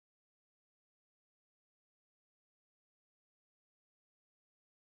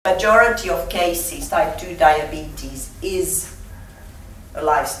Majority of cases, type 2 diabetes is a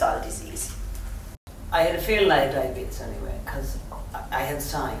lifestyle disease. I had a feeling I had diabetes anyway, because I had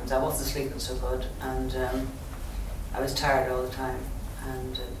signs. I wasn't sleeping so good, and I was tired all the time.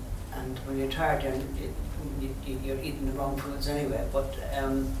 And when you're tired, you're eating the wrong foods anyway. But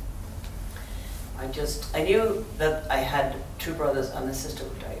I knew that I had two brothers and a sister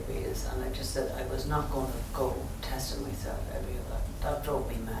with diabetes, and I just said I was not going to go testing myself every other. That drove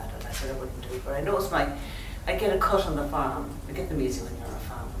me mad, and I said I wouldn't do it. But I noticed I get a cut on the farm. You get them easy when you're on a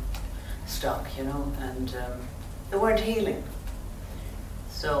farm stock, you know, and they weren't healing.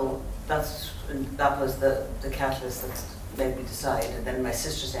 So that was the catalyst that made me decide. And then my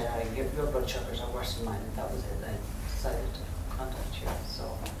sister said, your blood sugars are worse than mine, and that was it. I decided to contact you.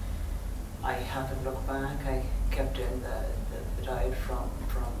 So I haven't looked back. I kept doing the diet from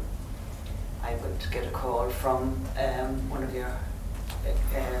I would get a call from one of your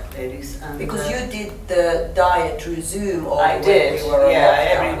ladies. And because you did the diet through Zoom, or I did, yeah.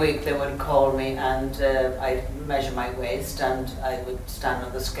 Every week they would call me, and I'd measure my waist, and I would stand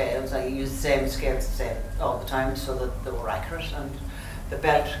on the scales. I used the same scales all the time so that they were accurate, and the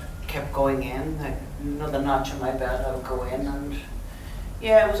belt kept going in. Another notch on my belt, I would go in, and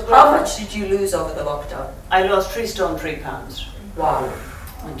yeah, it was a good. How much did you lose over the lockdown? I lost 3 stone 3 pounds. Wow.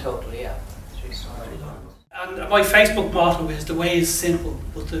 In total, yeah. 3 stone 3 pounds. And my Facebook motto is, the way is simple,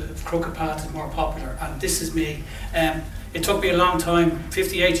 but the crooked path is more popular, and this is me. It took me a long time,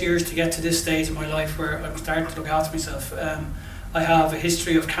 58 years, to get to this stage in my life where I'm starting to look after myself. I have a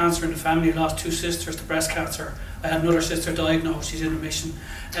history of cancer in the family. I lost 2 sisters to breast cancer. I had another sister diagnosed, she's in remission.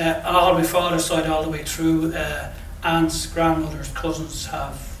 All my father's side all the way through, aunts, grandmothers, cousins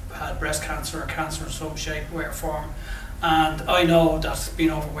have had breast cancer or cancer in some shape, way or form. And I know that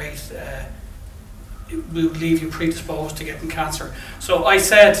being overweight will leave you predisposed to getting cancer. So I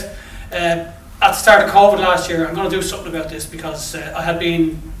said at the start of COVID last year, I'm going to do something about this, because I had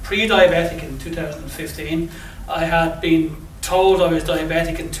been pre-diabetic in 2015. I had been told I was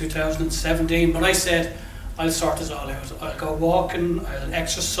diabetic in 2017, but I said, I'll sort this all out. I'll go walking, I'll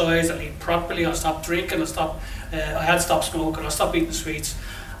exercise, I'll eat properly, I'll stop drinking, I had stopped smoking, I'll stop eating sweets.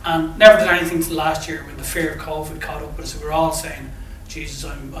 And never did anything till last year, when the fear of COVID caught up with us. We were all saying, Jesus,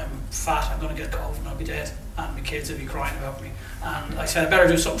 I'm fat, I'm going to get COVID and I'll be dead, and my kids will be crying about me. And I said I better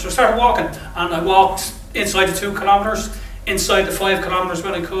do something, so I started walking, and I walked inside the 2 kilometres, inside the 5 kilometres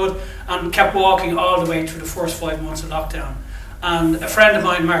when I could, and kept walking all the way through the first 5 months of lockdown. And a friend of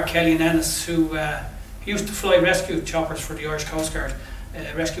mine, Mark Kelly in Ennis, who he used to fly rescue choppers for the Irish Coast Guard,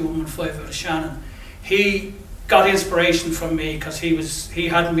 Rescue 115 out of Shannon. He got inspiration from me, because he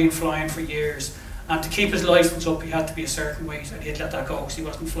hadn't been flying for years, and to keep his licence up he had to be a certain weight, and he'd let that go because he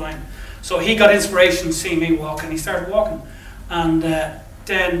wasn't flying. So he got inspiration seeing me walk, and he started walking. And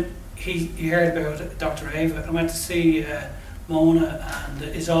then he heard about Dr. Eva, and went to see Mona and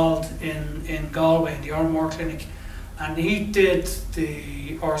Isolde in Galway, in the Orsmond Clinic, and he did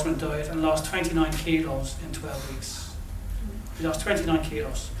the Orsmond diet and lost 29 kilos in 12 weeks. He lost 29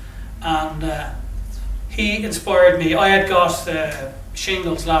 kilos, and he inspired me. I had got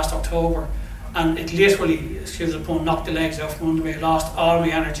shingles last October, and it literally, excuse the pun, knocked the legs out from under me. I lost all my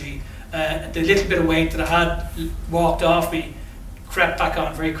energy. The little bit of weight that I had walked off me crept back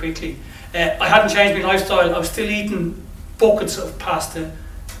on very quickly. I hadn't changed my lifestyle. I was still eating buckets of pasta,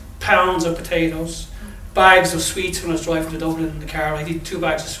 pounds of potatoes, bags of sweets. When I was driving to Dublin in the car, I'd eat 2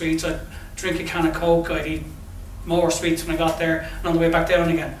 bags of sweets. I'd drink a can of Coke. I'd eat more sweets when I got there, and on the way back down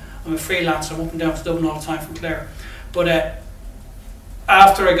again. I'm a freelancer, I'm up and down to Dublin all the time from Clare. But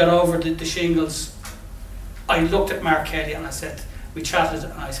after I got over the shingles, I looked at Mark Kelly and I said, we chatted,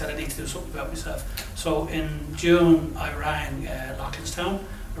 and I said I need to do something about myself. So in June I rang Loughlinstown,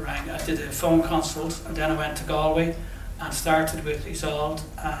 I did a phone consult, and then I went to Galway and started with Isolde,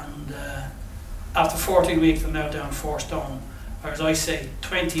 and after 14 weeks I'm now down 4 stone, or as I say,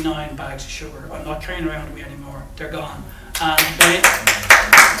 29 bags of sugar. I'm not carrying around with me anymore, they're gone. And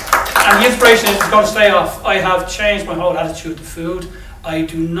the inspiration is going to stay off. I have changed my whole attitude to food. I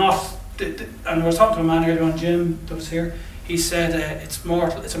do not, and I was talking to a man earlier on, Jim, that was here. He said it's a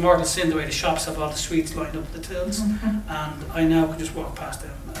mortal sin the way the shops have all the sweets lined up at the tills, and I now can just walk past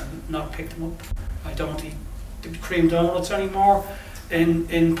them and not pick them up. I don't eat the cream donuts anymore.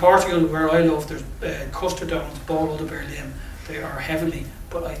 In Portugal, where I live, there's custard donuts, Bolo de Berlim. They are heavenly,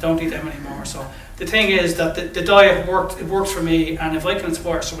 but I don't eat them anymore. So the thing is that the diet worked. It works for me, and if I can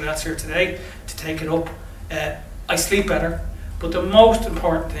inspire somebody else here today to take it up, I sleep better. But the most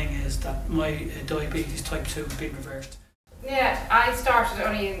important thing is that my diabetes type 2 has been reversed. Yeah, I started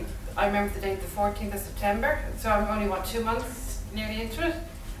only I remember the date, the 14th of September, so I'm only, 2 months nearly into it.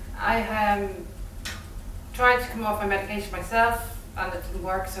 I tried to come off my medication myself and it didn't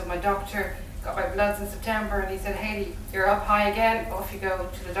work, so my doctor got my bloods in September and he said, Hayley, you're up high again, off you go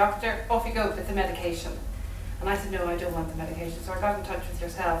to the doctor, off you go with the medication. And I said, no, I don't want the medication, so I got in touch with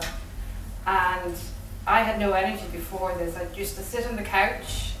yourself. And I had no energy before this. I used to sit on the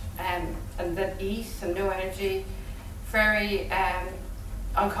couch and then eat and no energy, very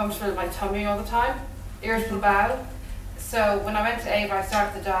uncomfortable in my tummy all the time, irritable bowel. So when I went to Eva, I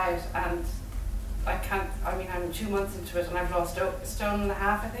started the diet and I'm 2 months into it and I've lost a stone and a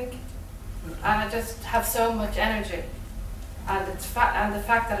half, I think. And I just have so much energy. And the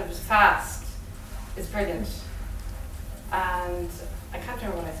fact that it was fast is brilliant. And I can't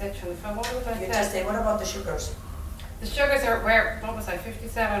remember what I said to you on the phone. What was I You said? just say, what about the sugars? The sugars are what was I,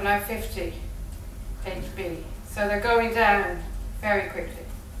 57, now 50 HB. So they're going down very quickly.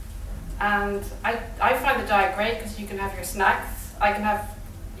 And I find the diet great because you can have your snacks.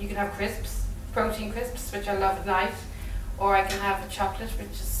 You can have crisps, protein crisps, which I love at night. Or I can have a chocolate,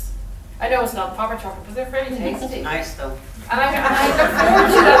 which is, I know it's not proper chocolate, but they're very tasty. Nice though. And I look forward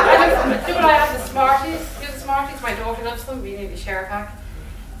to that. I have the Smarties. You know the Smarties? My daughter loves them. We need to share a pack.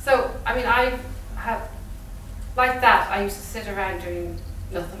 So, I mean, I have, like that, I used to sit around doing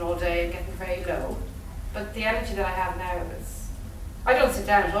nothing all day and getting very low. But the energy that I have now is, I don't sit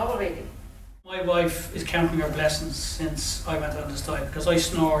down at all, really. My wife is counting her blessings since I went on this diet because I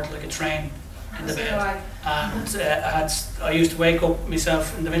snored like a train in the bed. And I used to wake up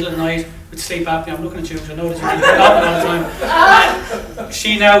myself in the middle of the night with sleep apnea. I'm looking at you because I know that you're all the time. And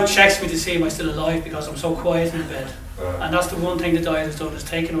she now checks me to see if I'm still alive because I'm so quiet in the bed. And that's the one thing the diet has done, is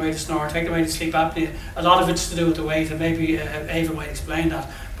taking away the snore, taking away the sleep apnea. A lot of it's to do with the weight, and maybe Eva might explain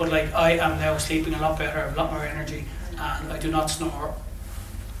that. But like, I am now sleeping a lot better, I have a lot more energy, and I do not snore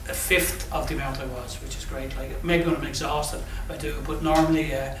a fifth of the amount I was, which is great. Like, maybe when I'm exhausted I do, but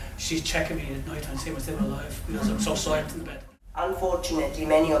normally she's checking me at night and see if I'm still alive because I'm so silent in the bed. Unfortunately,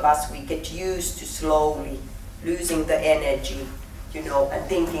 many of us, we get used to slowly losing the energy, you know, and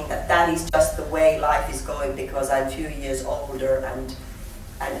thinking that that is just the way life is going because I'm a few years older, and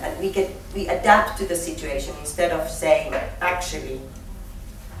we adapt to the situation instead of saying, actually,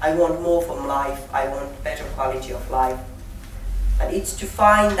 I want more from life, I want better quality of life. And it's to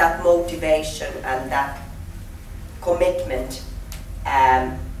find that motivation and that commitment.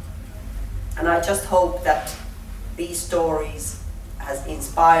 And I just hope that these stories has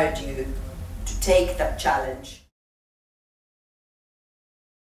inspired you to take that challenge.